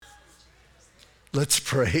Let's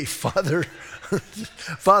pray. Father,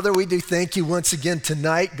 Father, we do thank you once again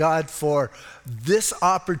tonight, God, for this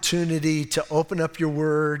opportunity to open up your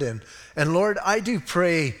word. And Lord, I do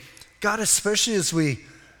pray, God, especially as we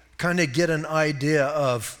kind of get an idea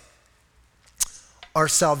of our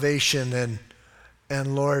salvation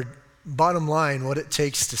and Lord, bottom line, what it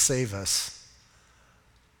takes to save us.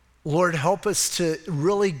 Lord, help us to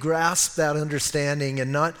really grasp that understanding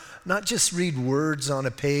and not just read words on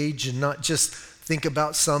a page and not just think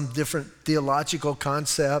about some different theological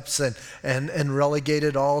concepts and relegate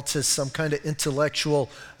it all to some kind of intellectual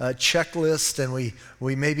checklist, and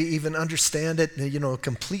we maybe even understand it,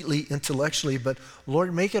 completely intellectually, but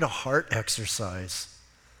Lord, make it a heart exercise.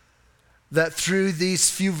 That through these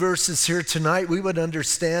few verses here tonight, we would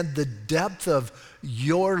understand the depth of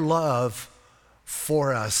your love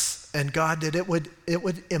for us. And God, that it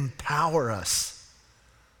would empower us,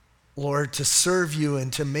 Lord, to serve you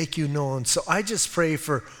and to make you known. So I just pray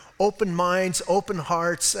for open minds, open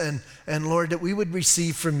hearts, and Lord, that we would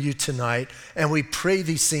receive from you tonight. And we pray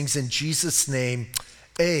these things in Jesus' name.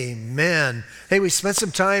 Amen. Hey, we spent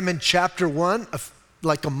some time in chapter 1,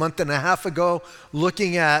 like a month and a half ago,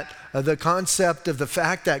 looking at the concept of the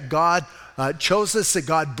fact that God chose us, that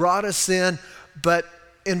God brought us in. But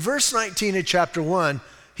in verse 19 of chapter 1,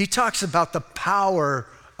 he talks about the power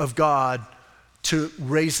of God to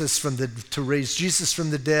raise Jesus from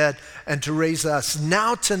the dead and to raise us.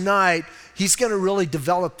 Now tonight, he's going to really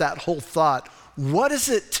develop that whole thought. What does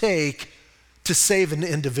it take to save an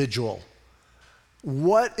individual?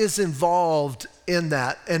 What is involved in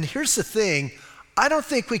that? And here's the thing, I don't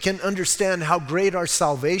think we can understand how great our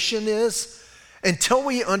salvation is until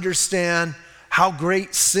we understand how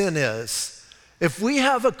great sin is. If we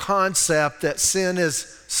have a concept that sin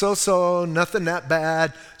is so-so, nothing that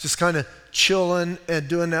bad, just kind of chilling and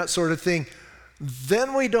doing that sort of thing,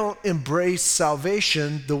 then we don't embrace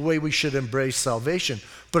salvation the way we should embrace salvation.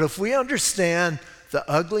 But if we understand the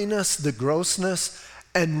ugliness, the grossness,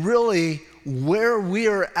 and really where we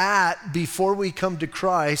are at before we come to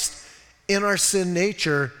Christ in our sin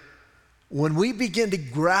nature, when we begin to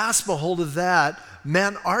grasp a hold of that,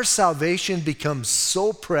 man, our salvation becomes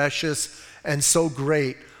so precious and so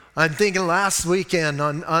great. I'm thinking last weekend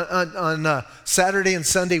on Saturday and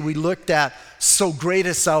Sunday, we looked at so great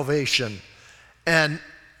a salvation. And,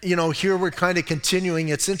 here we're kind of continuing.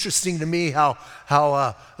 It's interesting to me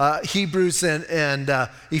how Hebrews and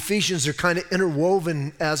Ephesians are kind of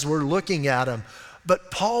interwoven as we're looking at them.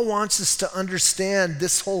 But Paul wants us to understand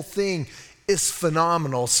this whole thing is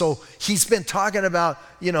phenomenal. So he's been talking about,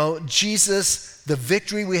 Jesus, the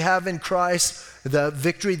victory we have in Christ, the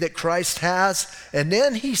victory that Christ has. And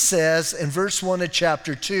then he says in verse 1 of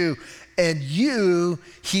chapter 2, and you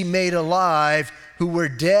he made alive who were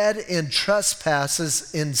dead in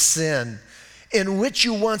trespasses in sin, in which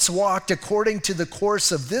you once walked according to the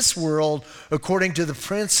course of this world, according to the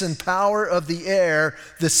prince and power of the air,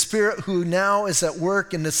 the spirit who now is at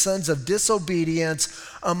work in the sons of disobedience,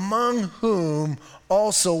 among whom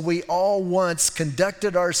also we all once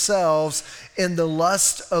conducted ourselves in the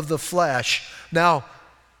lust of the flesh. Now,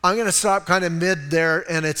 I'm going to stop kind of mid there,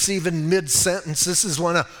 and it's even mid-sentence. This is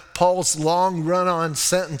one of Paul's long run-on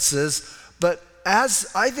sentences. But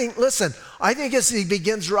as he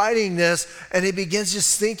begins writing this, and he begins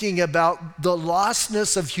just thinking about the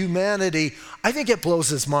lostness of humanity, I think it blows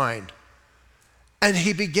his mind. And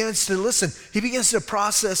he begins to listen. He begins to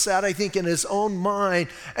process that, I think, in his own mind.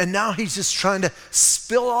 And now he's just trying to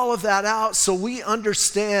spill all of that out so we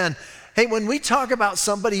understand. Hey, when we talk about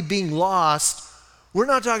somebody being lost, we're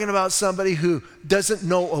not talking about somebody who doesn't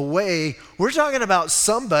know a way. We're talking about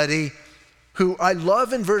somebody who, I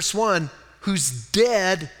love in verse 1, who's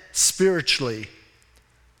dead spiritually.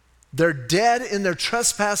 They're dead in their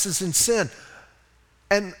trespasses and sin.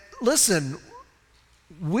 And listen,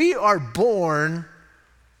 we are born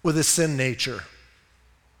with a sin nature.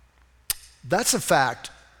 That's a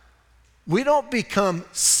fact. We don't become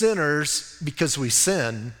sinners because we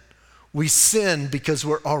sin. We sin because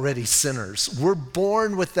we're already sinners. We're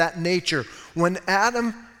born with that nature. When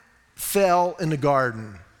Adam fell in the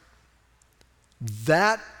garden,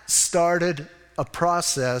 that started a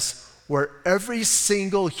process where every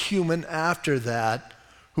single human after that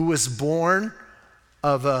who was born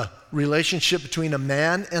of a relationship between a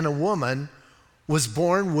man and a woman was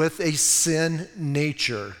born with a sin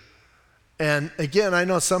nature. And again, I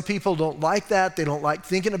know some people don't like that. They don't like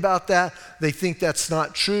thinking about that. They think that's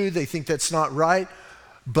not true. They think that's not right.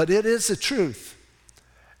 But it is the truth.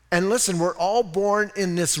 And listen, we're all born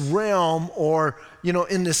in this realm or,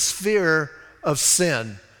 in this sphere of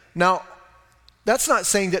sin. Now, that's not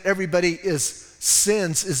saying that everybody is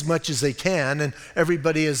sins as much as they can, and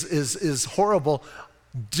everybody is horrible.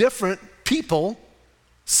 Different people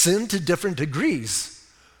sin to different degrees.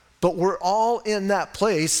 But we're all in that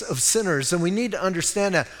place of sinners, and we need to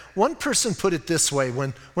understand that. One person put it this way,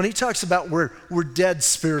 when he talks about we're dead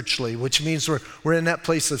spiritually, which means we're in that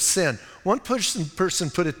place of sin. One person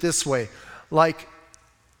put it this way, like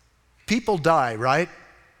people die, right?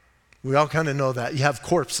 We all kind of know that. You have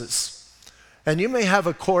corpses. And you may have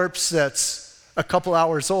a corpse that's a couple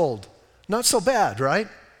hours old. Not so bad, right?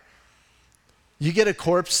 You get a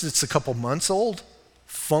corpse that's a couple months old,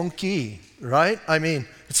 funky, right? I mean,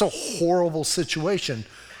 it's a horrible situation.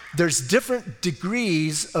 There's different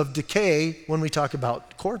degrees of decay when we talk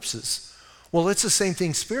about corpses. Well, it's the same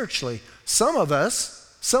thing spiritually. Some of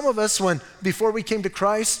us, when before we came to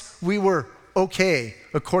Christ, we were okay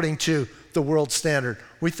according to the world standard.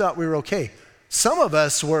 We thought we were okay. Some of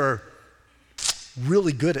us were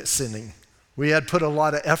really good at sinning. We had put a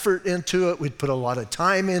lot of effort into it. We'd put a lot of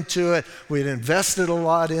time into it. We'd invested a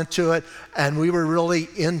lot into it. And we were really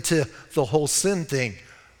into the whole sin thing.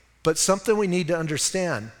 But something we need to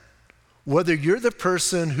understand, whether you're the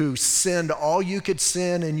person who sinned all you could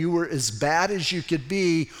sin and you were as bad as you could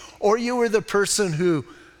be, or you were the person who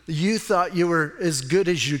you thought you were as good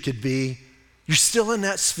as you could be, you're still in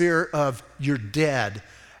that sphere of you're dead.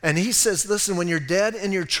 And he says, listen, when you're dead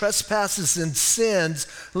in your trespasses and sins,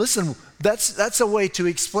 listen, that's a way to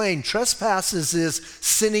explain. Trespasses is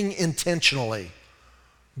sinning intentionally,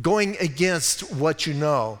 going against what you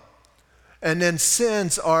know. And then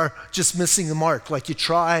sins are just missing the mark, like you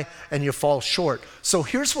try and you fall short. So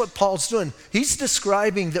here's what Paul's doing. He's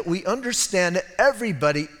describing that we understand that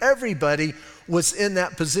everybody was in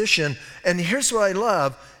that position. And here's what I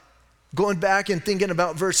love. Going back and thinking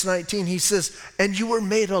about verse 19, he says, and you were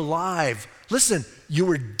made alive. Listen, you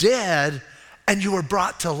were dead and you were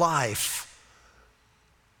brought to life.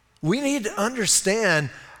 We need to understand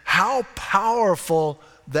how powerful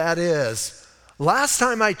that is. Last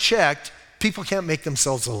time I checked, people can't make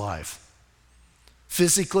themselves alive,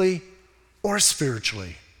 physically or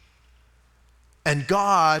spiritually. And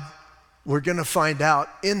God, we're going to find out,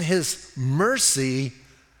 in his mercy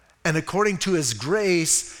and according to his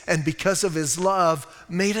grace and because of his love,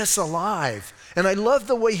 made us alive. And I love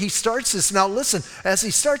the way he starts this. Now listen, as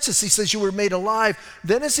he starts this, he says you were made alive.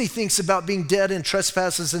 Then as he thinks about being dead in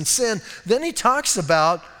trespasses and sin, then he talks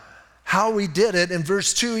about how we did it. In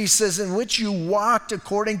verse 2, he says, in which you walked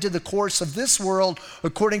according to the course of this world,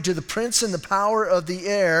 according to the prince and the power of the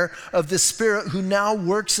air, of the spirit who now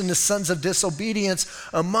works in the sons of disobedience,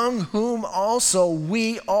 among whom also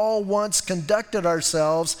we all once conducted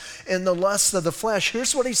ourselves in the lust of the flesh.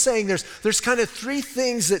 Here's what he's saying. There's kind of three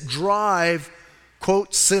things that drive,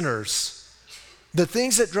 quote, sinners. The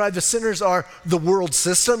things that drive the sinners are the world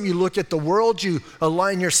system. You look at the world, you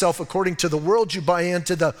align yourself according to the world, you buy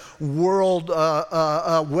into the world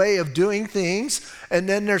way of doing things. And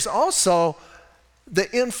then there's also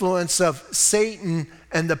the influence of Satan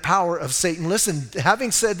and the power of Satan. Listen,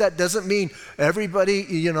 having said that doesn't mean everybody,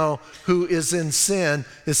 who is in sin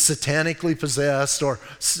is satanically possessed or,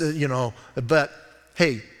 but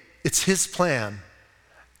hey, it's his plan.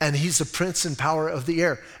 And he's the prince and power of the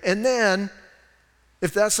air. And then,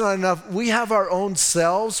 if that's not enough, we have our own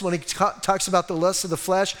selves. When he talks about the lust of the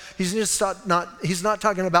flesh, he's not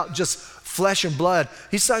talking about just flesh and blood.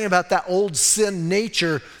 He's talking about that old sin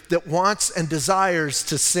nature that wants and desires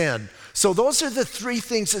to sin. So those are the three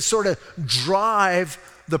things that sort of drive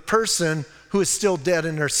the person who is still dead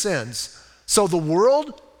in their sins. So the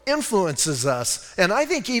world influences us. And I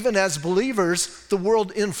think even as believers, the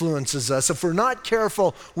world influences us. If we're not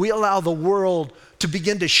careful, we allow the world to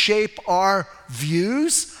begin to shape our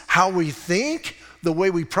views, how we think, the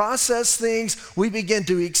way we process things. We begin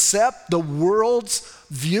to accept the world's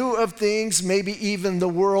view of things, maybe even the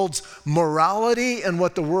world's morality and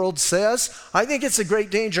what the world says. I think it's a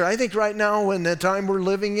great danger. I think right now, in the time we're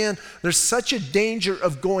living in, there's such a danger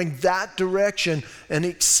of going that direction and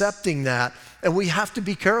accepting that. And we have to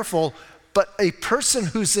be careful. But a person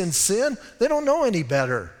who's in sin, they don't know any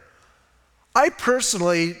better. I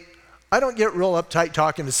don't get real uptight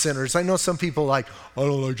talking to sinners. I know some people I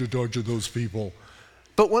don't like to talk to those people.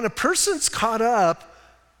 But when a person's caught up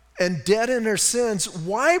and dead in their sins,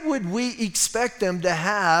 why would we expect them to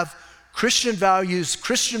have Christian values,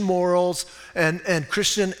 Christian morals, and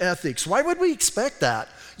Christian ethics? Why would we expect that?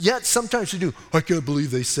 Yet sometimes we do. I can't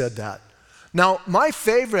believe they said that. Now, my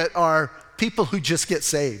favorite are people who just get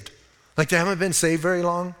saved. Like they haven't been saved very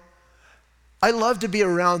long. I love to be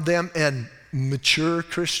around them and mature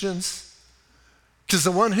Christians, because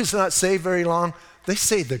the one who's not saved very long, they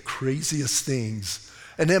say the craziest things.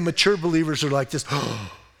 And then mature believers are like this,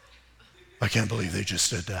 oh, I can't believe they just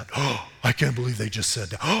said that. Oh, I can't believe they just said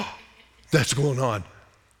that. Oh, that's going on.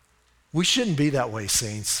 We shouldn't be that way,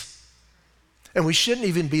 saints. And we shouldn't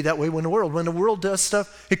even be that way when the world does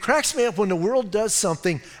stuff. It cracks me up when the world does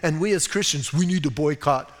something and we as Christians, we need to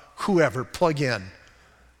boycott whoever, plug in.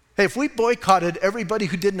 Hey, if we boycotted everybody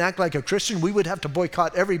who didn't act like a Christian, we would have to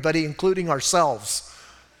boycott everybody, including ourselves,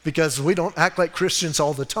 because we don't act like Christians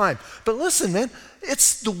all the time. But listen, man,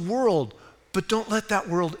 it's the world, but don't let that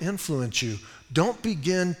world influence you. Don't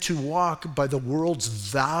begin to walk by the world's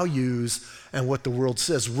values and what the world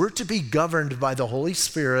says. We're to be governed by the Holy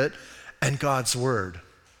Spirit and God's word.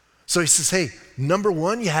 So he says, hey, number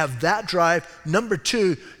one, you have that drive. Number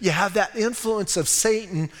two, you have that influence of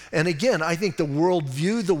Satan. And again, I think the world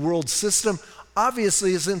view, the world system,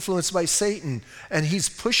 obviously is influenced by Satan. And he's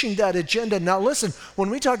pushing that agenda. Now listen, when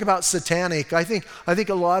we talk about satanic, I think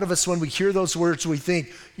a lot of us, when we hear those words, we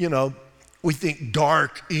think, we think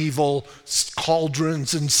dark, evil,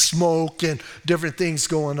 cauldrons and smoke and different things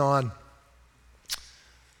going on.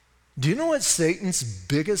 Do you know what Satan's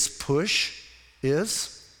biggest push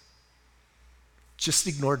is? Just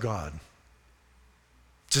ignore God.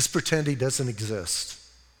 Just pretend he doesn't exist.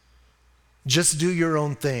 Just do your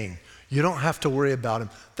own thing. You don't have to worry about him.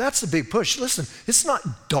 That's the big push. Listen, it's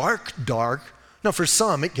not dark. Now, for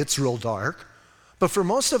some, it gets real dark. But for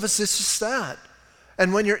most of us, it's just that.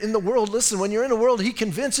 And when you're in the world, listen, when you're in the world, he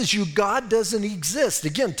convinces you God doesn't exist.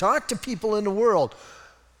 Again, talk to people in the world.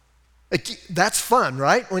 That's fun,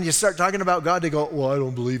 right? When you start talking about God, they go, well, I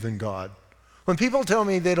don't believe in God. When people tell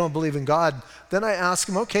me they don't believe in God, then I ask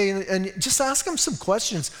them, okay, and just ask them some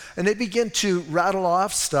questions. And they begin to rattle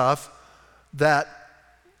off stuff that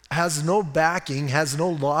has no backing, has no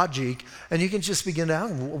logic, and you can just begin to ask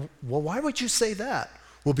them, well, why would you say that?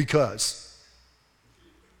 Well, because.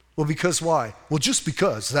 Well, because why? Well, just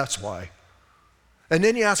because, that's why. And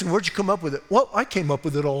then you ask them, where'd you come up with it? Well, I came up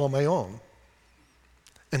with it all on my own.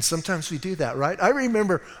 And sometimes we do that, right? I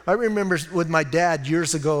remember with my dad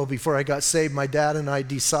years ago, before I got saved, my dad and I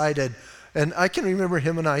decided, and I can remember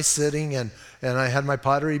him and I sitting, and I had my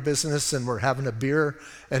pottery business, and we're having a beer,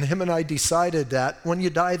 and him and I decided that when you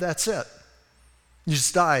die, that's it. You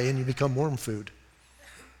just die and you become worm food.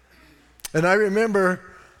 And I remember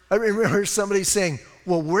somebody saying,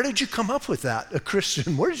 well, where did you come up with that? A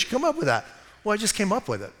Christian, where did you come up with that? Well, I just came up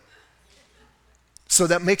with it. So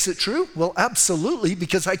that makes it true? Well, absolutely,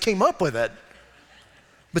 because I came up with it.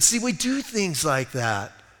 But see, we do things like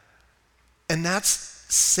that. And that's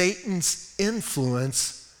Satan's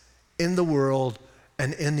influence in the world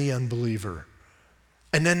and in the unbeliever.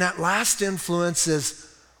 And then that last influence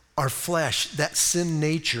is our flesh, that sin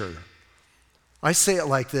nature. I say it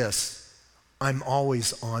like this: I'm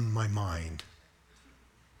always on my mind.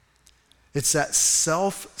 It's that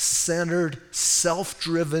self-centered,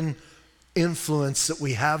 self-driven influence that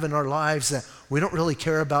we have in our lives, that we don't really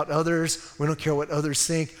care about others, we don't care what others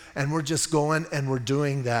think, and we're just going and we're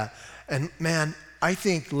doing that. And man, I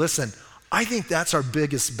think that's our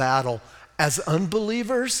biggest battle as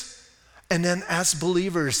unbelievers, and then as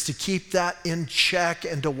believers, to keep that in check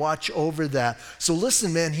and to watch over that. So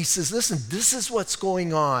listen, man, he says, listen, this is what's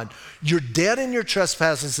going on. You're dead in your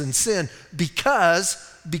trespasses and sin because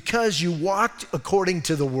you walked according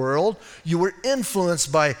to the world, you were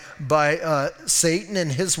influenced by Satan and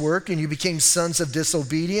his work, and you became sons of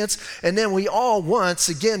disobedience. And then we all once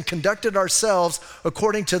again conducted ourselves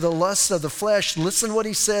according to the lusts of the flesh. Listen what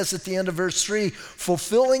he says at the end of verse 3,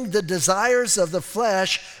 fulfilling the desires of the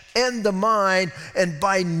flesh and the mind, and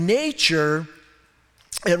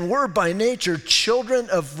we're by nature children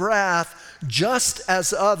of wrath, just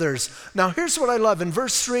as others. Now here's what I love. In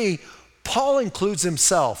verse 3, Paul includes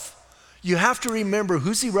himself. You have to remember,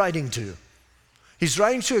 who's he writing to? He's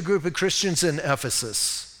writing to a group of Christians in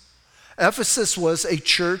Ephesus. Ephesus was a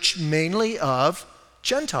church mainly of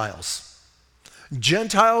Gentiles.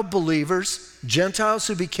 Gentile believers, Gentiles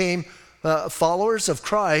who became followers of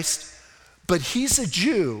Christ, but he's a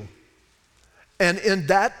Jew. And in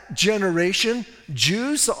that generation,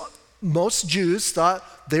 most Jews thought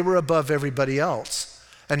they were above everybody else.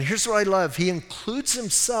 And here's what I love. He includes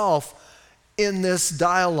himself in this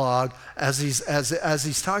dialogue as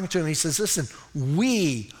he's talking to him. He says, listen,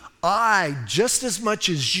 I, just as much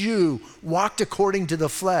as you, walked according to the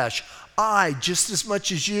flesh. I, just as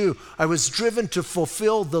much as you, I was driven to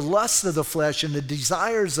fulfill the lusts of the flesh and the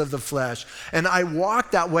desires of the flesh. And I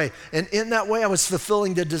walked that way. And in that way, I was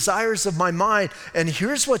fulfilling the desires of my mind. And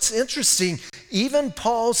here's what's interesting. Even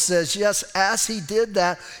Paul says, yes, as he did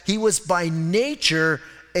that, he was by nature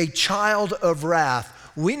a child of wrath.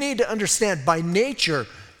 We need to understand, by nature,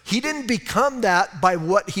 He didn't become that by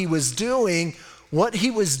what he was doing. What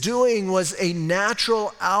he was doing was a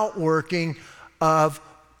natural outworking of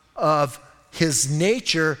his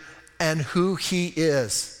nature and who he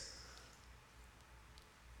is.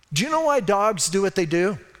 Do you know why dogs do what they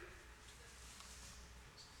do?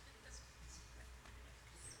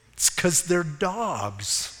 It's because they're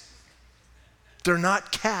dogs. They're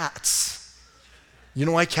not cats. You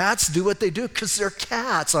know why cats do what they do? Because they're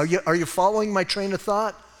cats. Are you following my train of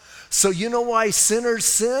thought? So you know why sinners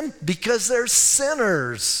sin? Because they're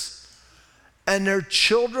sinners. And they're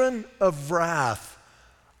children of wrath.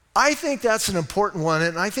 I think that's an important one,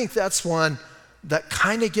 and I think that's one that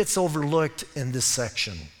kind of gets overlooked in this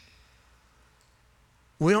section.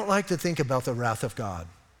 We don't like to think about the wrath of God.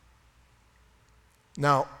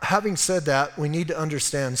 Now, having said that, we need to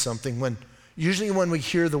understand something. Usually when we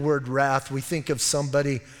hear the word wrath, we think of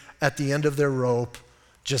somebody at the end of their rope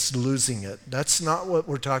just losing it. That's not what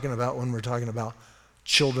we're talking about when we're talking about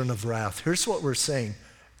children of wrath. Here's what we're saying.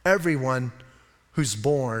 Everyone who's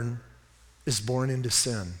born is born into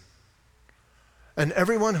sin. And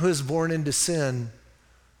everyone who is born into sin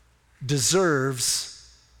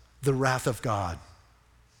deserves the wrath of God.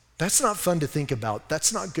 That's not fun to think about.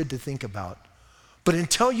 That's not good to think about. But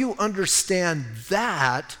until you understand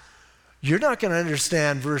that, you're not going to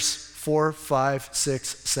understand verse 4, 5,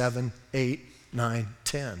 6, 7, 8, 9,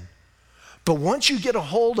 10. But once you get a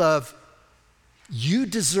hold of, you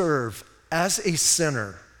deserve, as a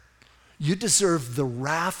sinner, you deserve the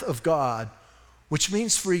wrath of God, which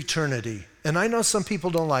means for eternity. And I know some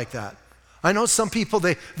people don't like that. I know some people,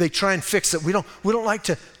 they try and fix it. We don't like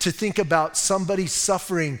to think about somebody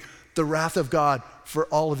suffering the wrath of God for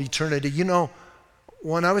all of eternity. You know,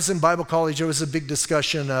 when I was in Bible college, there was a big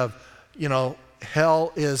discussion of,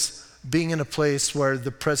 hell is being in a place where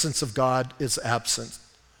the presence of God is absent.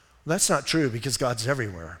 Well, that's not true because God's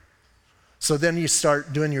everywhere. So then you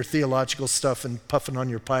start doing your theological stuff and puffing on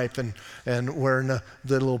your pipe and wearing the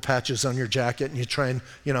little patches on your jacket, and you try and,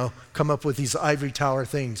 come up with these ivory tower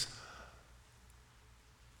things.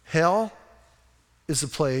 Hell is a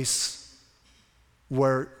place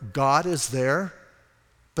where God is there,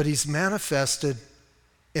 but he's manifested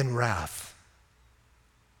in wrath.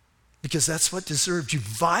 Because that's what deserved. You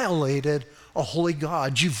violated a holy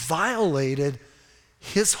God. You violated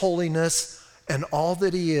his holiness and all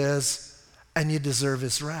that he is, and you deserve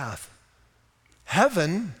his wrath.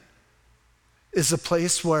 Heaven is a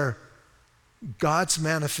place where God's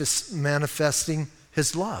manifesting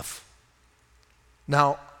his love.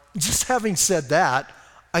 Now, just having said that,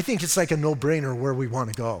 I think it's like a no-brainer where we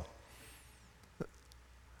want to go.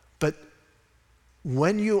 But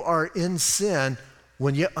when you are in sin,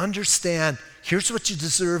 when you understand, here's what you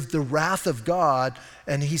deserve, the wrath of God,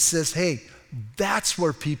 and he says, hey, that's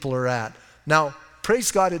where people are at. Now,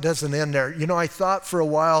 praise God, it doesn't end there. I thought for a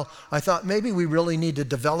while, maybe we really need to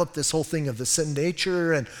develop this whole thing of the sin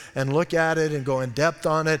nature and look at it and go in depth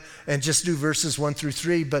on it and just do verses 1 through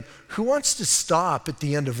 3. But who wants to stop at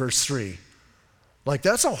the end of verse 3? Like,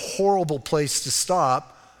 that's a horrible place to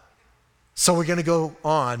stop. So we're going to go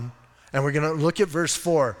on and we're going to look at verse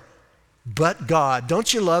 4. But God,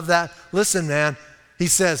 don't you love that? Listen, man, he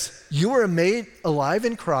says, you were made alive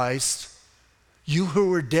in Christ, you who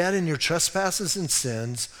were dead in your trespasses and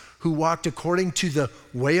sins, who walked according to the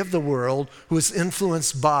way of the world, who was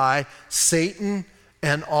influenced by Satan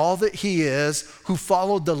and all that he is, who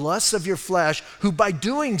followed the lusts of your flesh, who by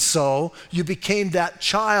doing so, you became that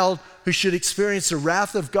child who should experience the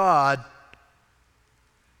wrath of God.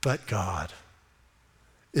 But God.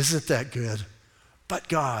 Isn't that good? But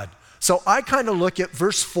God. So I kind of look at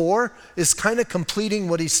verse 4 is kind of completing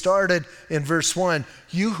what he started in verse 1.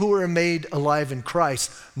 You who are made alive in Christ.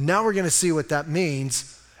 Now we're going to see what that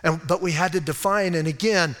means. But we had to define. And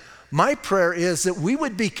again, my prayer is that we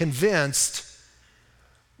would be convinced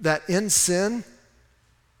that in sin,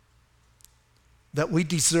 that we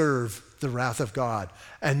deserve the wrath of God.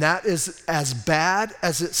 And that is as bad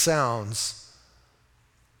as it sounds.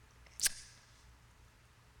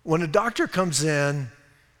 When a doctor comes in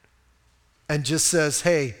and just says,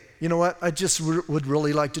 hey, you know what, I just would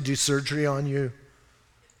really like to do surgery on you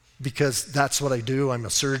because that's what I do. I'm a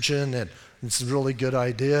surgeon and it's a really good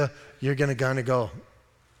idea. You're going to kind of go.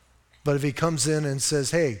 But if he comes in and says,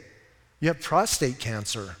 hey, you have prostate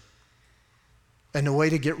cancer, and the way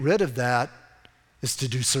to get rid of that is to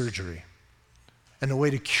do surgery. And the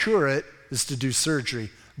way to cure it is to do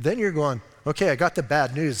surgery. Then you're going, okay, I got the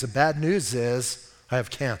bad news. The bad news is I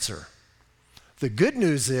have cancer. The good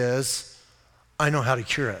news is I know how to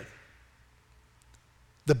cure it.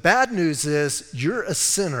 The bad news is you're a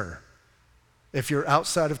sinner. If you're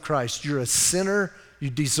outside of Christ, you're a sinner. you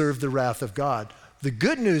deserve the wrath of God. The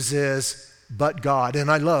good news is, but God.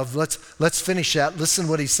 And I love, let's finish that. Listen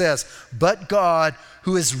what he says. But God,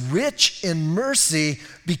 who is rich in mercy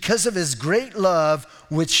because of his great love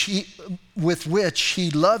with which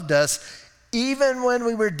he loved us, even when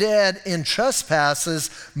we were dead in trespasses,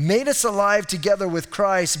 made us alive together with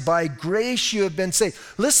Christ. By grace you have been saved.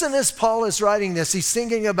 Listen as Paul is writing this. He's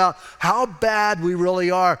thinking about how bad we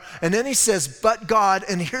really are. And then he says, but God,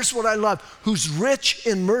 and here's what I love, who's rich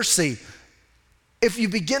in mercy. If you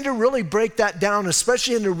begin to really break that down,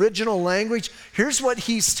 especially in the original language, here's what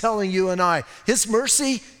he's telling you and I. His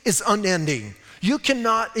mercy is unending. You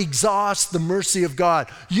cannot exhaust the mercy of God.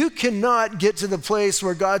 You cannot get to the place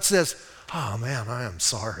where God says, oh man, I am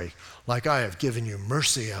sorry. Like I have given you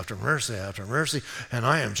mercy after mercy after mercy, and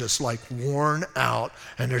I am just like worn out,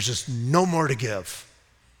 and there's just no more to give.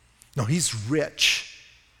 No, he's rich.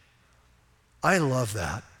 I love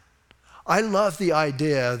that. I love the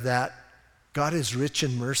idea that God is rich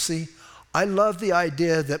in mercy. I love the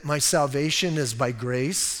idea that my salvation is by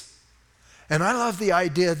grace. And I love the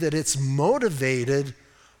idea that it's motivated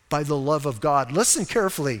by the love of God. Listen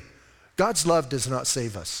carefully. God's love does not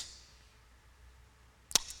save us.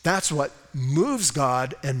 That's what moves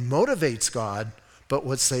God and motivates God. But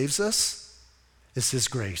what saves us is his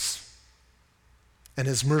grace and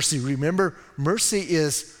his mercy. Remember, mercy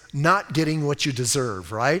is not getting what you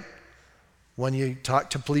deserve, right? When you talk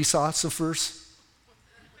to police officers,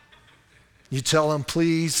 you tell them,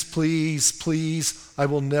 please, please, please, I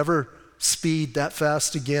will never speed that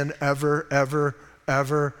fast again, ever, ever,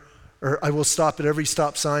 ever. Or I will stop at every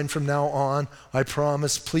stop sign from now on. I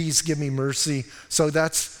promise, please give me mercy. So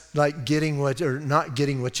that's like getting what, or not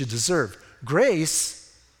getting what you deserve.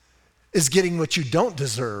 Grace is getting what you don't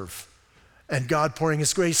deserve. And God pouring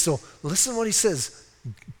his grace. So listen what he says.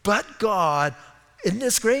 But God, isn't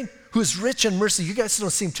this great? Who's rich in mercy. You guys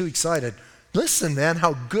don't seem too excited. Listen, man,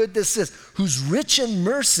 how good this is. Who's rich in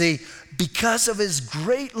mercy because of his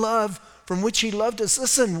great love from which he loved us.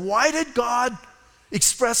 Listen, why did God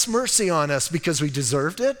express mercy on us? Because we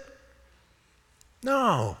deserved it?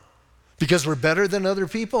 No. Because we're better than other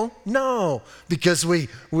people? No. Because we're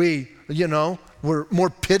more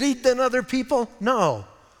pitied than other people? No.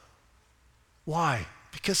 Why?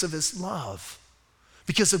 Because of his love.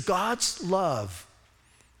 Because of God's love.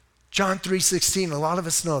 John 3:16, a lot of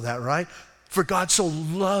us know that, right? For God so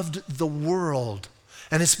loved the world.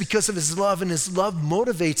 And it's because of his love, and his love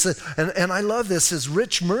motivates it. And I love this. His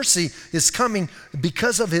rich mercy is coming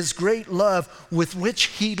because of his great love with which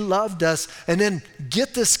he loved us. And then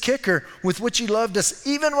get this kicker, with which he loved us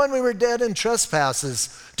even when we were dead in trespasses.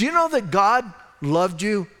 Do you know that God loved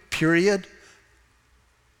you, period?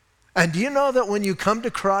 And do you know that when you come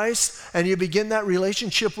to Christ and you begin that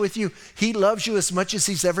relationship with you, he loves you as much as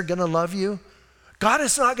he's ever going to love you? God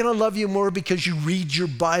is not going to love you more because you read your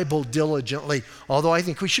Bible diligently, although I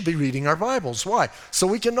think we should be reading our Bibles. Why? So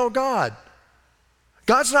we can know God.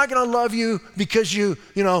 God's not going to love you because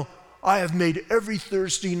I have made every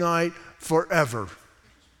Thursday night forever.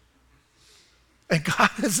 And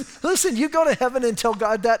God is, listen, you go to heaven and tell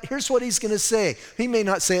God that, here's what he's going to say. He may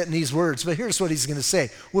not say it in these words, but here's what he's going to say.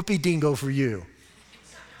 Whoopee dingo for you.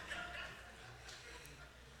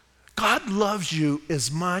 God loves you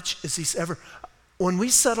as much as he's ever. When we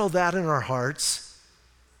settle that in our hearts,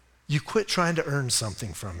 you quit trying to earn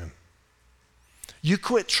something from him. You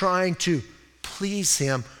quit trying to please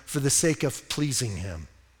him for the sake of pleasing him.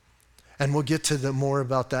 And we'll get to more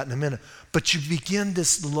about that in a minute. But you begin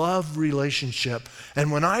this love relationship.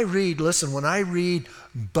 And when I read,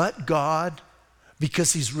 but God,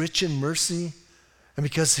 because he's rich in mercy, and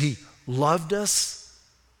because he loved us,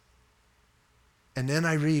 and then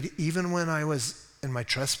I read, even when I was in my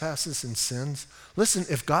trespasses and sins. Listen,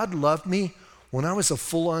 if God loved me when I was a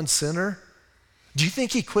full-on sinner, do you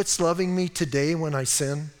think he quits loving me today when I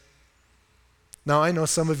sin? Now, I know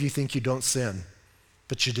some of you think you don't sin,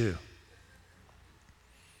 but you do.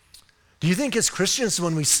 Do you think as Christians,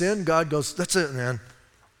 when we sin, God goes, that's it, man,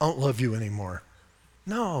 I don't love you anymore?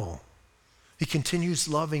 No. He continues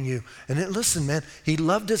loving you. And listen, man, he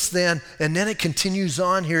loved us then, and then it continues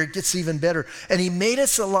on here. It gets even better. And he made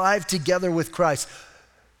us alive together with Christ.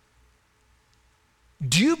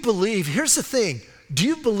 Do you believe, here's the thing, do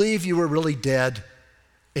you believe you were really dead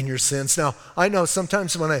in your sins? Now, I know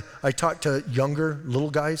sometimes when I talk to younger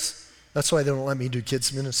little guys, that's why they don't let me do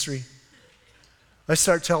kids ministry. I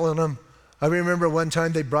start telling them, I remember one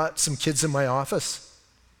time they brought some kids in my office.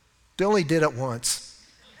 They only did it once.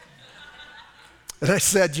 And I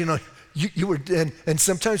said, you were dead. And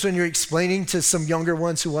sometimes when you're explaining to some younger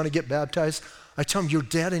ones who want to get baptized, I tell them, you're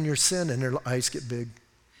dead in your sin, and their eyes get big.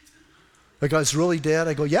 Like I was really dead.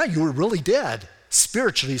 I go, yeah, you were really dead,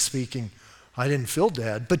 spiritually speaking. I didn't feel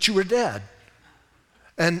dead, but you were dead.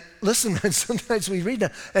 And listen, man, sometimes we read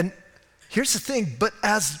that. And here's the thing, but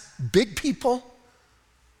as big people,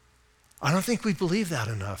 I don't think we believe that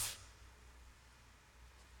enough.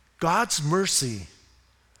 God's mercy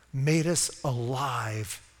made us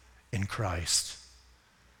alive in Christ.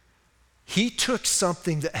 He took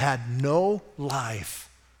something that had no life,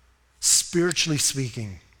 spiritually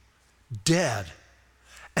speaking, dead,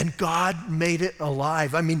 and God made it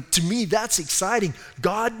alive. I mean, to me, that's exciting.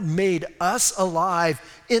 God made us alive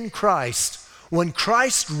in Christ. When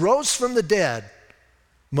Christ rose from the dead,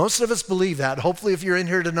 most of us believe that. Hopefully, if you're in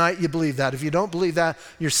here tonight, you believe that. If you don't believe that,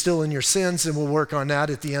 you're still in your sins, and we'll work on that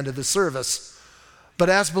at the end of the service. But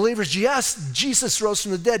as believers, yes, Jesus rose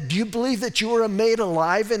from the dead. Do you believe that you were made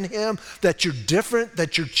alive in him, that you're different,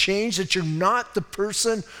 that you're changed, that you're not the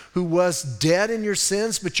person who was dead in your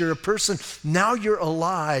sins, but you're a person, now you're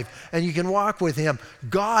alive and you can walk with him?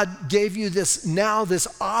 God gave you this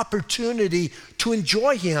opportunity to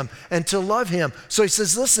enjoy him and to love him. So he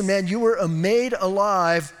says, listen, man, you were made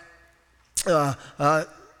alive.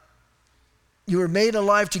 You were made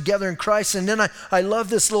alive together in Christ. And then I love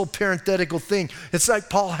this little parenthetical thing. It's like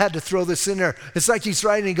Paul had to throw this in there. It's like he's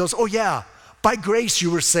writing and he goes, oh yeah, by grace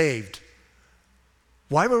you were saved.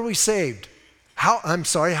 Why were we saved?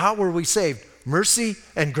 How were we saved? Mercy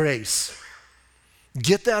and grace.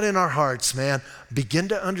 Get that in our hearts, man. Begin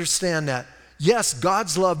to understand that. Yes,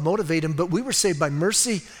 God's love motivated him, but we were saved by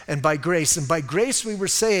mercy and by grace. And by grace we were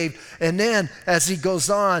saved. And then as he goes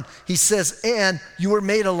on, he says, and you were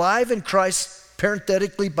made alive in Christ,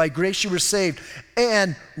 parenthetically, by grace you were saved,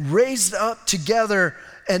 and raised up together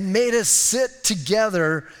and made us sit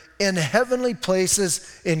together in heavenly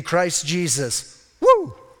places in Christ Jesus.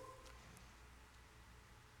 Woo!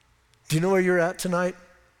 Do you know where you're at tonight?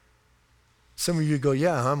 Some of you go,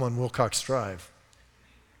 yeah, I'm on Wilcox Drive.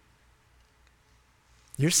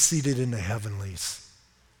 You're seated in the heavenlies.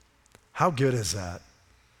 How good is that?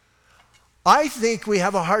 I think we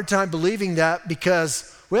have a hard time believing that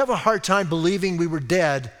because we have a hard time believing we were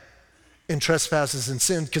dead in trespasses and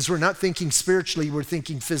sin because we're not thinking spiritually, we're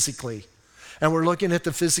thinking physically. And we're looking at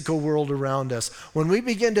the physical world around us. When we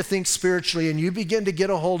begin to think spiritually and you begin to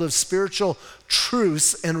get a hold of spiritual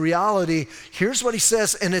truths and reality, here's what he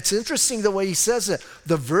says, and it's interesting the way he says it.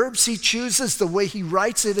 The verbs he chooses, the way he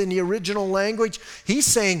writes it in the original language, he's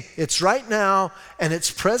saying it's right now and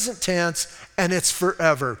it's present tense and it's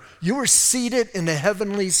forever. You were seated in the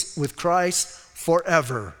heavenlies with Christ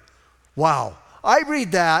forever. Wow. I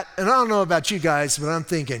read that, and I don't know about you guys, but I'm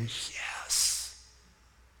thinking, yes.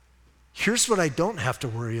 Here's what I don't have to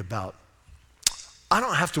worry about. I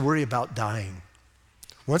don't have to worry about dying.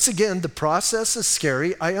 Once again, the process is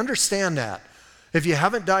scary. I understand that. If you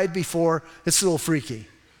haven't died before, it's a little freaky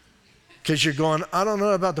because you're going, I don't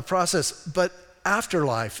know about the process, but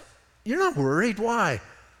afterlife, you're not worried. Why?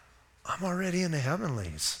 I'm already in the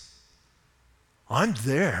heavenlies. I'm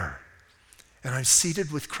there, and I'm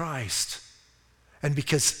seated with Christ. And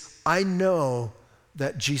because I know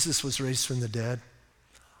that Jesus was raised from the dead,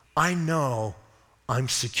 I know I'm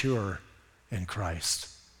secure in Christ.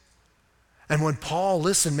 And when Paul,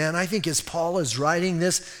 listen, man, I think as Paul is writing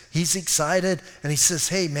this, he's excited and he says,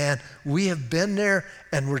 hey, man, we have been there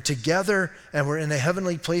and we're together and we're in the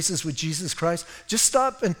heavenly places with Jesus Christ. Just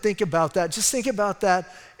stop and think about that. Just think about that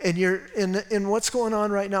in what's going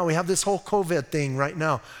on right now. We have this whole COVID thing right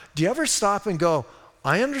now. Do you ever stop and go,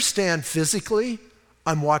 I understand physically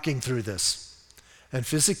I'm walking through this. And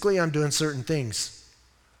physically I'm doing certain things.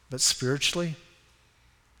 But spiritually,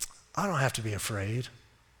 I don't have to be afraid.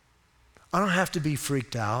 I don't have to be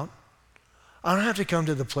freaked out. I don't have to come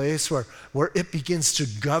to the place where it begins to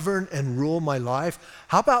govern and rule my life.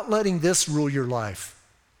 How about letting this rule your life?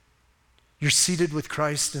 You're seated with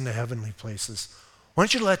Christ in the heavenly places. Why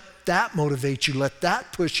don't you let that motivate you, let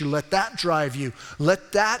that push you, let that drive you,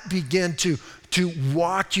 let that begin to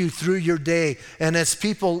walk you through your day. And as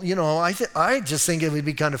people, you know, I just think it would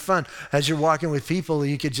be kind of fun as you're walking with people,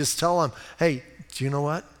 you could just tell them, hey, do you know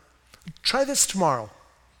what? Try this tomorrow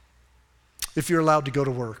if you're allowed to go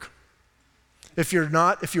to work. If you're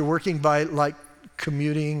not, if you're working by like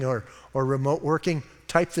commuting or remote working,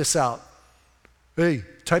 type this out. Hey,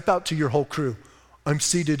 type out to your whole crew, I'm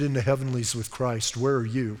seated in the heavenlies with Christ. Where are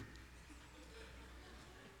you?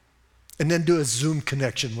 And then do a Zoom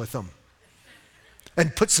connection with them.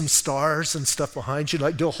 And put some stars and stuff behind you,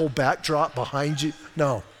 like do a whole backdrop behind you.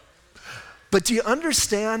 No. But do you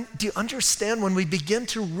understand when we begin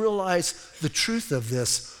to realize the truth of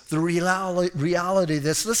this, the reality of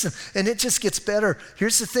this? Listen, and it just gets better.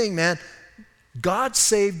 Here's the thing, man. God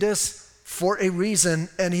saved us for a reason,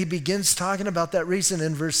 and he begins talking about that reason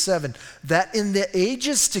in verse 7, that in the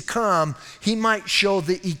ages to come he might show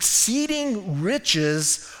the exceeding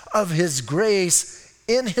riches of his grace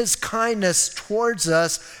in his kindness towards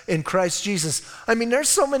us in Christ Jesus. I mean, there's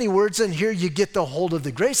so many words in here. You get a hold of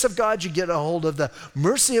the grace of God, you get a hold of the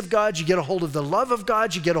mercy of God, you get a hold of the love of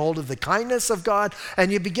God, you get a hold of the kindness of God,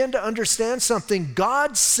 and you begin to understand something.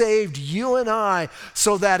 God saved you and I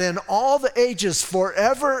so that in all the ages,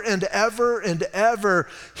 forever and ever and ever,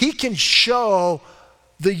 he can show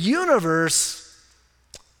the universe,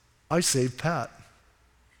 I saved Pat.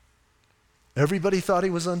 Everybody thought he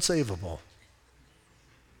was unsavable.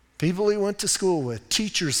 People he went to school with,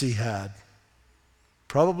 teachers he had,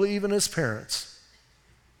 probably even his parents.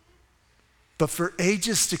 But for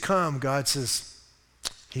ages to come, God says,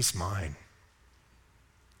 he's mine.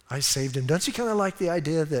 I saved him. Don't you kind of like the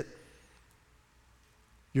idea that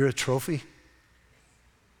you're a trophy?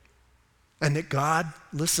 And that God,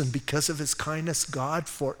 listen, because of his kindness, God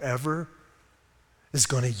forever is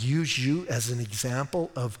going to use you as an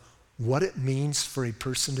example of what it means for a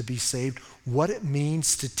person to be saved, what it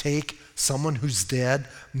means to take someone who's dead,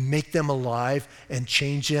 make them alive, and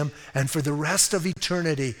change them. And for the rest of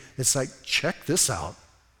eternity, it's like, check this out.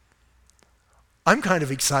 I'm kind of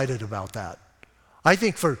excited about that. I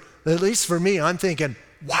think at least for me, I'm thinking,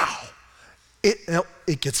 wow,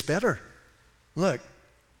 it gets better. Look,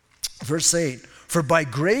 verse 8. For by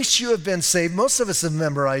grace you have been saved. Most of us have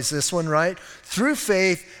memorized this one, right? Through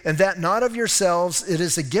faith, and that not of yourselves. It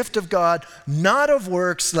is a gift of God, not of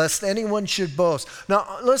works, lest anyone should boast.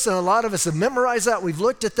 Now, listen, a lot of us have memorized that. We've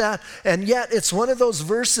looked at that. And yet it's one of those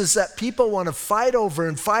verses that people want to fight over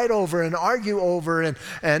and argue over.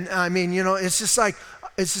 And I mean, you know, it's just like,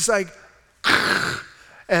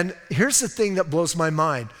 and here's the thing that blows my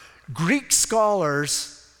mind.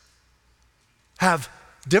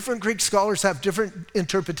 Different Greek scholars have different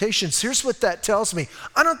interpretations. Here's what that tells me.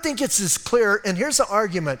 I don't think it's as clear, and here's the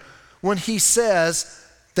argument. When he says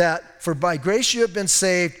that for by grace you have been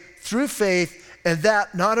saved through faith, and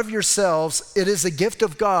that not of yourselves, it is a gift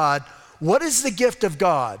of God. What is the gift of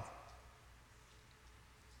God?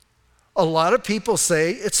 A lot of people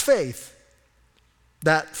say it's faith.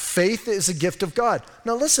 That faith is a gift of God.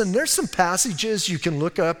 Now listen, there's some passages you can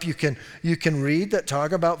look up, you can read that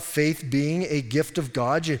talk about faith being a gift of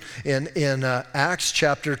God. In Acts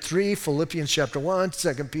chapter 3, Philippians chapter 1,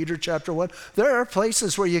 2 Peter chapter 1. There are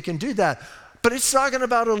places where you can do that. But it's talking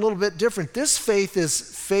about it a little bit different. This faith is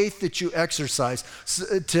faith that you exercise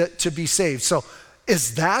to be saved. So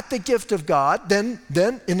is that the gift of God? Then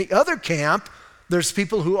in the other camp, there's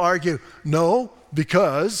people who argue, no,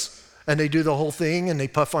 because... And they do the whole thing and they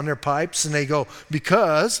puff on their pipes and they go,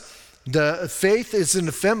 because the faith is in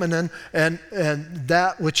the feminine and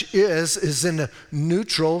that which is in the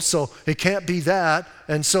neutral, so it can't be that.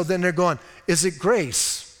 And so then they're going, is it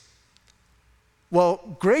grace?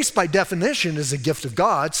 Well, grace by definition is a gift of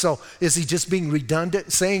God, so is he just being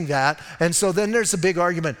redundant saying that? And so then there's a big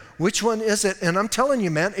argument. Which one is it? And I'm telling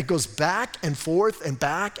you, man, it goes back and forth and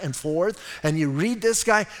back and forth. And you read this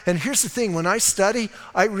guy, and here's the thing. When I study,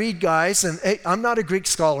 I read guys, and hey, I'm not a Greek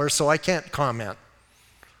scholar, so I can't comment.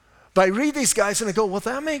 But I read these guys and I go, well,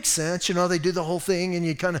 that makes sense. You know, they do the whole thing and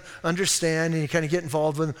you kind of understand and you kind of get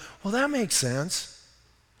involved with them. Well, that makes sense.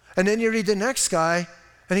 And then you read the next guy,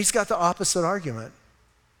 and he's got the opposite argument.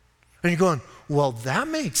 And you're going, well, that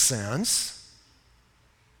makes sense.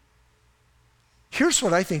 Here's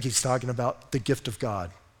what I think he's talking about, the gift of God.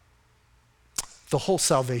 The whole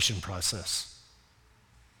salvation process.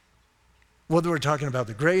 Whether we're talking about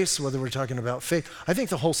the grace, whether we're talking about faith, I think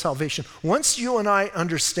the whole salvation. Once you and I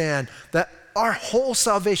understand that our whole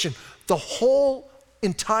salvation, the whole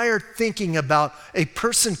entire thinking about a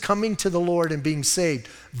person coming to the Lord and being saved,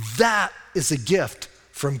 that is a gift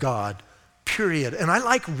from God, period. And I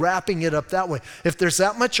like wrapping it up that way. If there's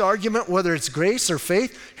that much argument, whether it's grace or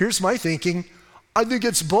faith, here's my thinking. I think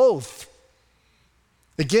it's both.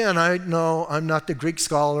 Again, I know I'm not the Greek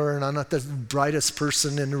scholar and I'm not the brightest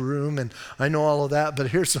person in the room and I know all of that, but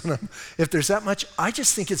here's what if there's that much, I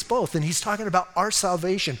just think it's both. And he's talking about our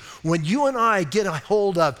salvation. When you and I get a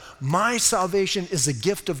hold of my salvation is a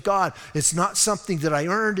gift of God. It's not something that I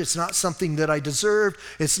earned. It's not something that I deserved.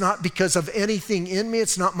 It's not because of anything in me.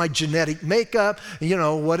 It's not my genetic makeup, you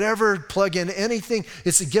know, whatever, plug in anything.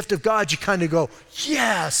 It's a gift of God. You kind of go,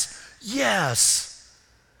 yes, yes.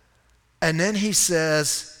 And then he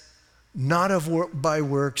says, not by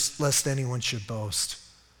works, lest anyone should boast.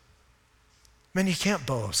 Man, you can't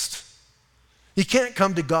boast. You can't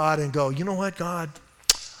come to God and go, you know what, God,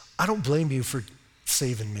 I don't blame you for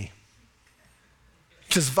saving me.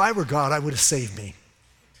 Because if I were God, I would have saved me.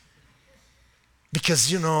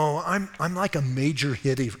 Because, I'm like a major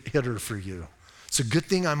hitter for you. It's a good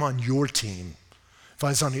thing I'm on your team. If I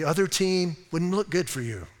was on the other team, wouldn't look good for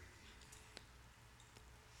you.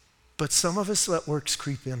 But some of us let works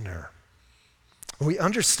creep in there. We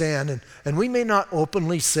understand, and we may not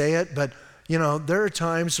openly say it, but, there are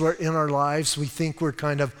times where in our lives we think we're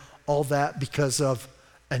kind of all that because of,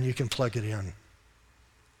 and you can plug it in.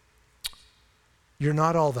 You're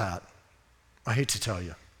not all that. I hate to tell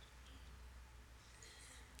you.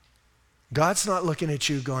 God's not looking at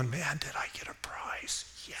you going, man, did I get a prize?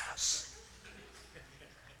 Yes.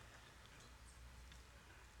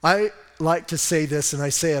 I like to say this, and I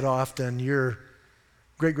say it often, your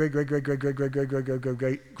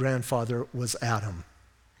great-great-great-great-great-great-great-great-great-great-grandfather was Adam.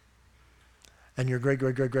 And your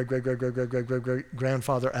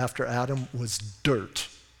great-great-great-great-great-great-great-great-grandfather after Adam was dirt.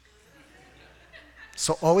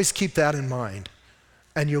 So always keep that in mind,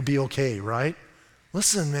 and you'll be okay, right?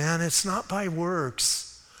 Listen, man, it's not by works.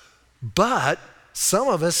 But some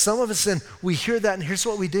of us, and we hear that, and here's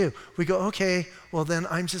what we do. We go, okay, well then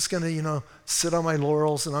I'm just going to, sit on my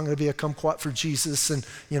laurels, and I'm going to be a kumquat for Jesus, and,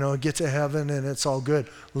 get to heaven, and it's all good.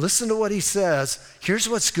 Listen to what he says. Here's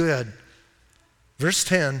what's good. Verse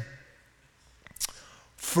 10,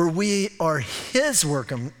 for we are his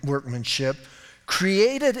workmanship,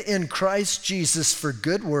 created in Christ Jesus for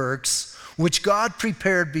good works, which God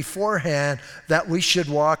prepared beforehand that we should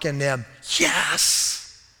walk in them. Yes!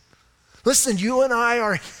 Listen, you and I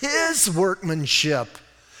are his workmanship.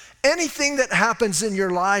 Anything that happens in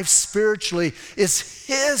your life spiritually is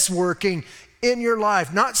his working in your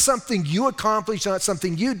life. Not something you accomplished, not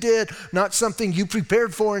something you did, not something you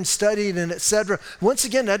prepared for and studied and etc. Once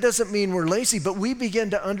again, that doesn't mean we're lazy, but we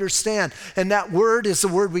begin to understand. And that word is the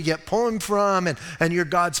word we get poem from, and you're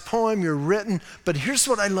God's poem, you're written. But here's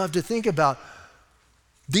what I love to think about.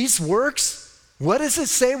 These works, what does it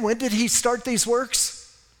say? When did he start these works?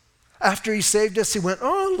 After he saved us, he went,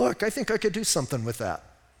 oh, look, I think I could do something with that.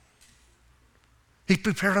 He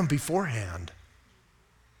prepared them beforehand.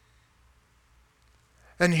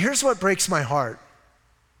 And here's what breaks my heart.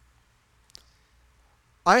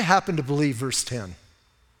 I happen to believe verse 10.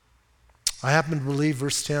 I happen to believe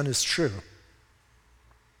verse 10 is true.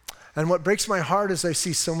 And what breaks my heart is I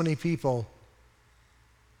see so many people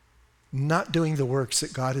not doing the works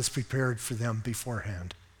that God has prepared for them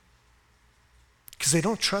beforehand. Because they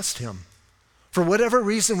don't trust him. For whatever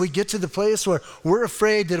reason, we get to the place where we're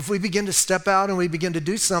afraid that if we begin to step out and we begin to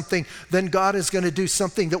do something, then God is going to do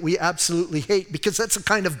something that we absolutely hate, because that's the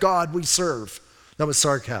kind of God we serve. That was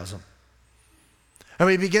sarcasm. And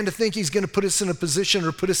we begin to think he's going to put us in a position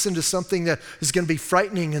or put us into something that is going to be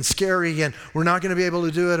frightening and scary, and we're not going to be able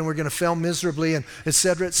to do it, and we're going to fail miserably, and et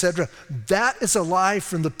cetera, et cetera. That is a lie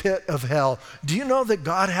from the pit of hell. Do you know that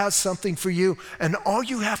God has something for you? And all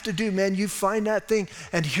you have to do, man, you find that thing.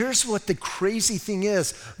 And here's what the crazy thing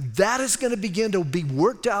is. That is going to begin to be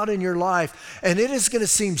worked out in your life, and it is going to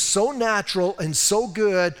seem so natural and so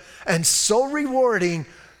good and so rewarding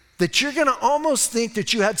that you're going to almost think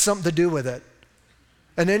that you had something to do with it.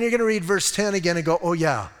 And then you're going to read verse 10 again and go, oh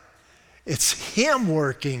yeah, it's him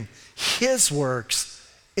working his works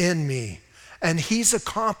in me. And he's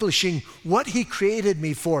accomplishing what he created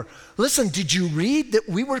me for. Listen, did you read that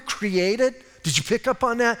we were created? Did you pick up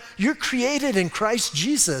on that? You're created in Christ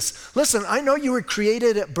Jesus. Listen, I know you were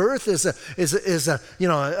created at birth as a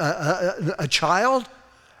child.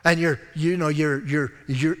 And you're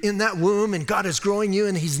in that womb, and God is growing you,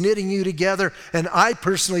 and he's knitting you together. And I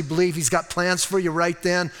personally believe he's got plans for you right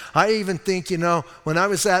then. I even think, when I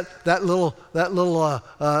was that little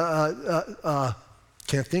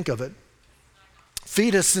can't think of it,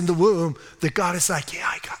 fetus in the womb, that God is like, yeah,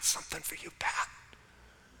 I got something for you, Pat.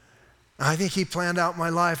 I think he planned out my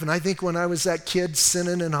life. And I think when I was that kid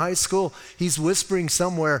sinning in high school, he's whispering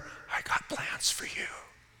somewhere, I got plans for you.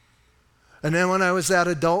 And then when I was that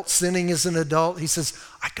adult, sinning as an adult, he says,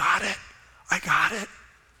 I got it.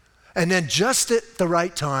 And then just at the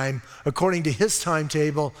right time, according to his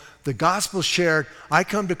timetable, the gospel shared, I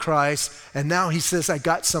come to Christ, and now he says, I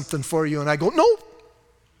got something for you. And I go, no.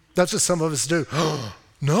 That's what some of us do.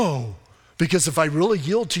 No. Because if I really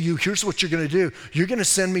yield to you, here's what you're going to do. You're going to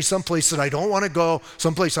send me someplace that I don't want to go,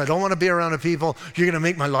 someplace I don't want to be around the people. You're going to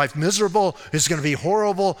make my life miserable. It's going to be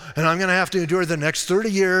horrible, and I'm going to have to endure the next 30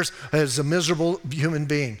 years as a miserable human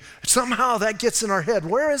being. Somehow that gets in our head.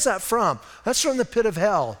 Where is that from? That's from the pit of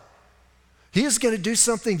hell. He is going to do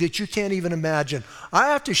something that you can't even imagine. I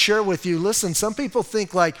have to share with you, listen, some people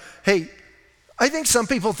think like, hey, I think some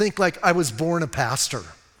people think like I was born a pastor.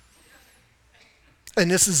 And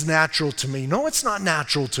this is natural to me. No, it's not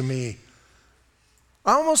natural to me.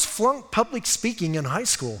 I almost flunked public speaking in high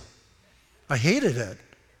school. I hated it.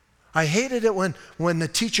 I hated it when the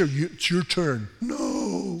teacher, it's your turn.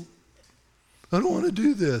 No, I don't want to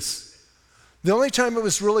do this. The only time it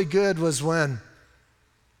was really good was when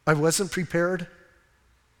I wasn't prepared.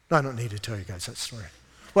 No, I don't need to tell you guys that story.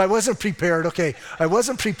 Well, I wasn't prepared. Okay, I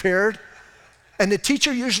wasn't prepared. And the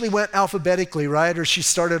teacher usually went alphabetically, right? Or she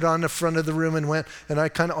started on the front of the room and went, and I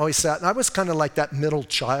kind of always sat. And I was kind of like that middle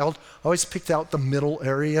child. I always picked out the middle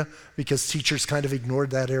area because teachers kind of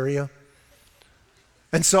ignored that area.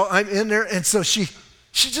 And so I'm in there, and so she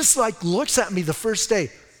just like looks at me the first day.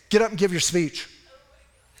 Get up and give your speech.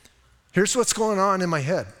 Here's what's going on in my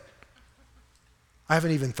head. I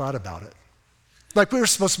haven't even thought about it. Like we were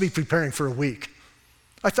supposed to be preparing for a week.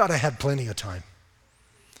 I thought I had plenty of time.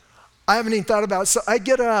 I haven't even thought about it. So I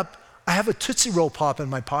get up, I have a Tootsie Roll Pop in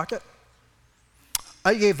my pocket.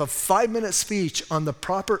 I gave a 5-minute speech on the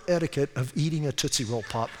proper etiquette of eating a Tootsie Roll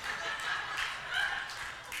Pop.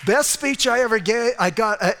 Best speech I ever gave. I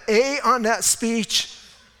got an A on that speech,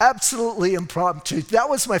 absolutely impromptu. That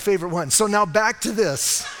was my favorite one. So now back to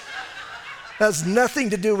this. Has nothing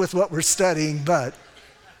to do with what we're studying, but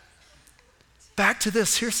back to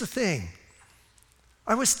this. Here's the thing.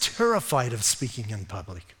 I was terrified of speaking in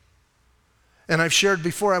public. And I've shared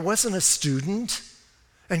before, I wasn't a student,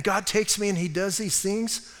 and God takes me and he does these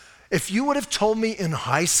things. If you would have told me in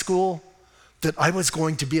high school that I was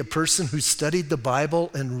going to be a person who studied the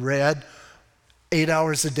Bible and read 8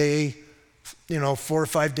 hours a day, 4 or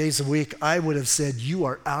 5 days a week, I would have said, you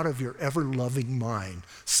are out of your ever-loving mind.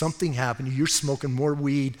 Something happened. You're smoking more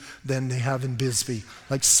weed than they have in Bisbee.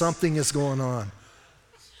 Like something is going on.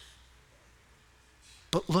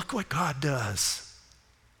 But look what God does.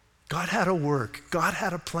 God had a work. God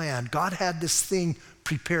had a plan. God had this thing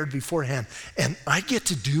prepared beforehand. And I get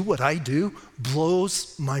to do what I do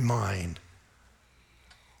blows my mind.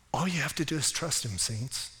 All you have to do is trust him,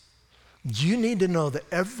 saints. You need to know that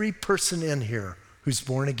every person in here who's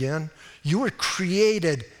born again, you were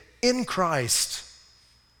created in Christ.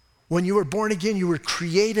 When you were born again, you were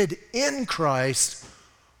created in Christ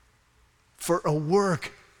for a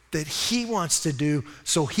work that he wants to do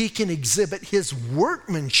so he can exhibit his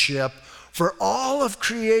workmanship for all of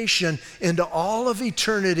creation into all of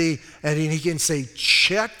eternity, and he can say,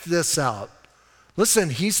 check this out. Listen,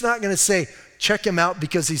 he's not going to say, check him out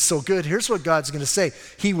because he's so good. Here's what God's going to say.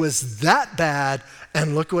 He was that bad,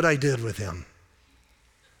 and look what I did with him.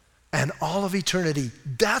 And all of eternity,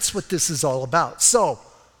 that's what this is all about. So,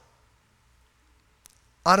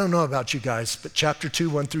 I don't know about you guys, but chapter 2,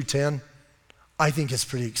 1 through 10, I think it's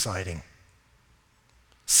pretty exciting.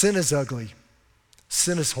 Sin is ugly.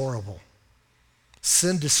 Sin is horrible.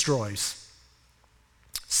 Sin destroys.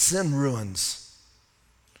 Sin ruins.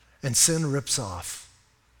 And sin rips off.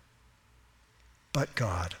 But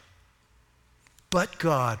God,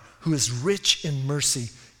 who is rich in mercy,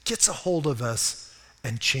 gets a hold of us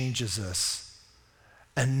and changes us.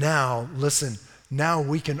 And now, listen, now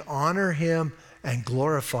we can honor him and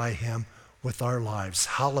glorify him with our lives.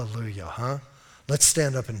 Hallelujah, huh? Let's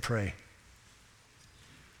stand up and pray.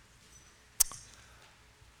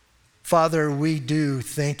 Father, we do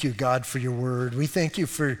thank you, God, for your word. We thank you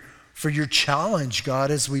for your challenge,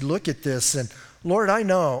 God, as we look at this. And Lord, I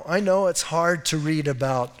know it's hard to read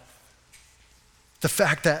about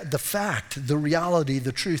the reality,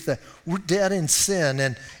 the truth that we're dead in sin,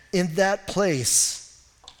 and in that place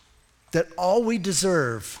that all we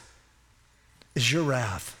deserve is your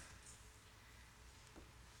wrath.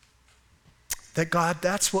 That God,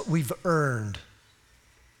 that's what we've earned.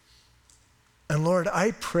 And Lord,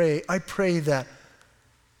 I pray that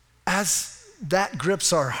as that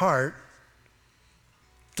grips our heart,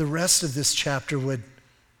 the rest of this chapter would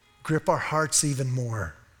grip our hearts even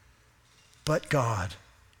more. But God,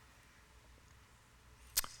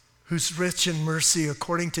 who's rich in mercy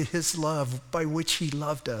according to his love by which he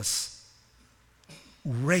loved us,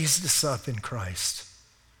 raised us up in Christ,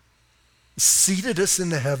 seated us in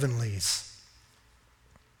the heavenlies,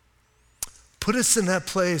 put us in that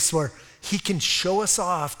place where he can show us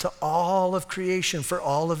off to all of creation for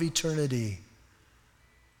all of eternity.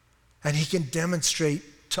 And he can demonstrate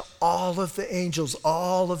to all of the angels,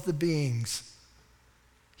 all of the beings,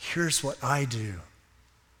 here's what I do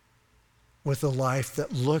with a life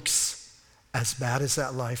that looks as bad as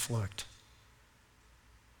that life looked.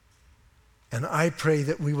 And I pray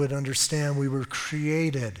that we would understand we were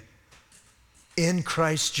created in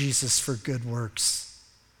Christ Jesus for good works,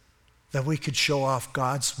 that we could show off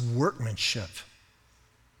God's workmanship.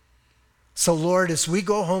 So Lord, as we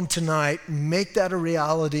go home tonight, make that a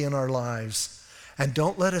reality in our lives, and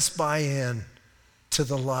don't let us buy in to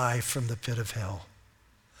the lie from the pit of hell.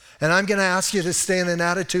 And I'm going to ask you to stay in an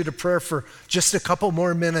attitude of prayer for just a couple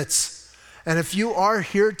more minutes. And if you are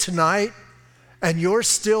here tonight and you're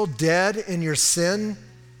still dead in your sin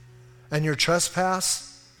and your trespass,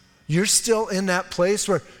 you're still in that place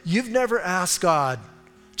where you've never asked God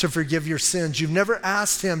to forgive your sins. You've never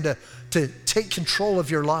asked him to take control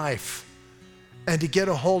of your life and to get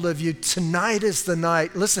a hold of you. Tonight is the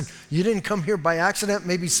night. Listen, you didn't come here by accident.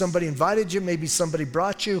 Maybe somebody invited you. Maybe somebody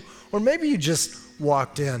brought you. Or maybe you just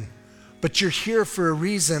walked in. But you're here for a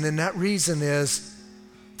reason, and that reason is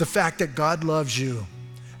the fact that God loves you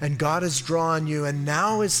and God has drawn you, and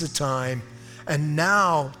now is the time, and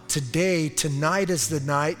now, today, tonight is the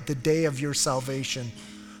night, the day of your salvation.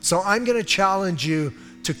 So I'm going to challenge you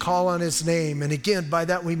to call on his name. And again, by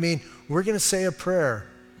that we mean we're going to say a prayer.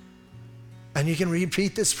 And you can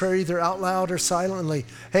repeat this prayer either out loud or silently.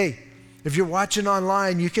 Hey, if you're watching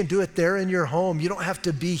online, you can do it there in your home. You don't have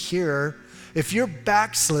to be here. If you're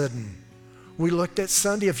backslidden, we looked at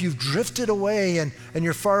Sunday, if you've drifted away and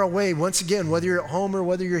you're far away, once again, whether you're at home or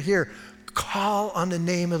whether you're here, call on the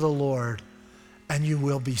name of the Lord and you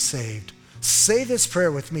will be saved. Say this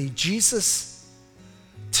prayer with me. Jesus,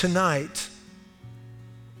 tonight,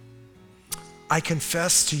 I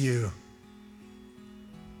confess to you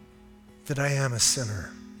that I am a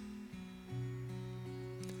sinner.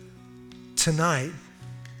 Tonight,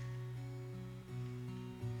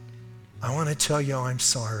 I want to tell you I'm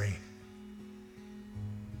sorry.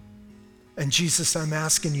 And Jesus, I'm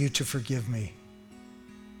asking you to forgive me.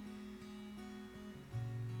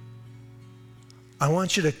 I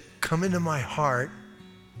want you to come into my heart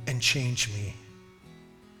and change me.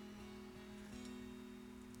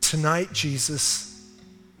 Tonight, Jesus,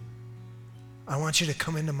 I want you to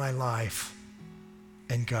come into my life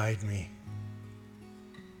and guide me.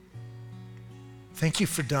 Thank you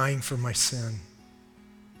for dying for my sin.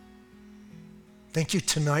 Thank you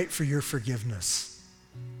tonight for your forgiveness.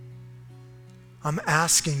 I'm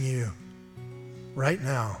asking you right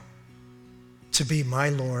now to be my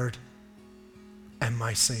Lord and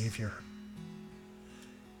my Savior.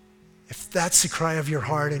 If that's the cry of your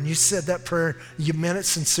heart and you said that prayer, you meant it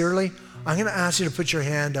sincerely, I'm going to ask you to put your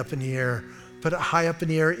hand up in the air. Put it high up in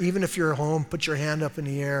the air. Even if you're at home, put your hand up in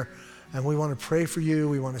the air. And we want to pray for you.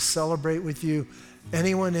 We want to celebrate with you.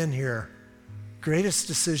 Anyone in here, greatest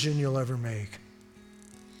decision you'll ever make.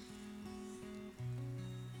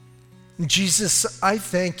 Jesus, I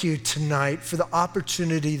thank you tonight for the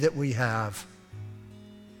opportunity that we have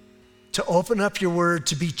to open up your word,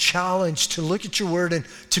 to be challenged, to look at your word and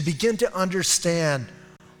to begin to understand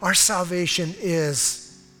our salvation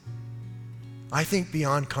is, I think,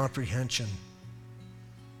 beyond comprehension.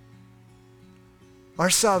 Our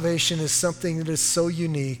salvation is something that is so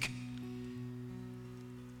unique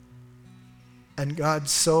and God,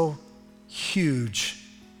 so huge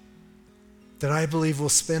that I believe we'll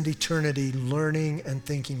spend eternity learning and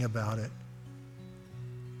thinking about it.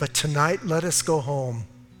 But tonight, let us go home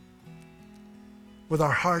with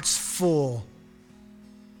our hearts full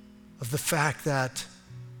of the fact that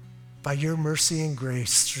by your mercy and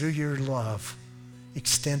grace, through your love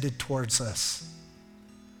extended towards us,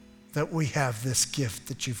 that we have this gift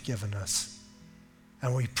that you've given us.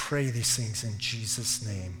 And we pray these things in Jesus'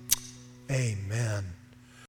 name. Amen.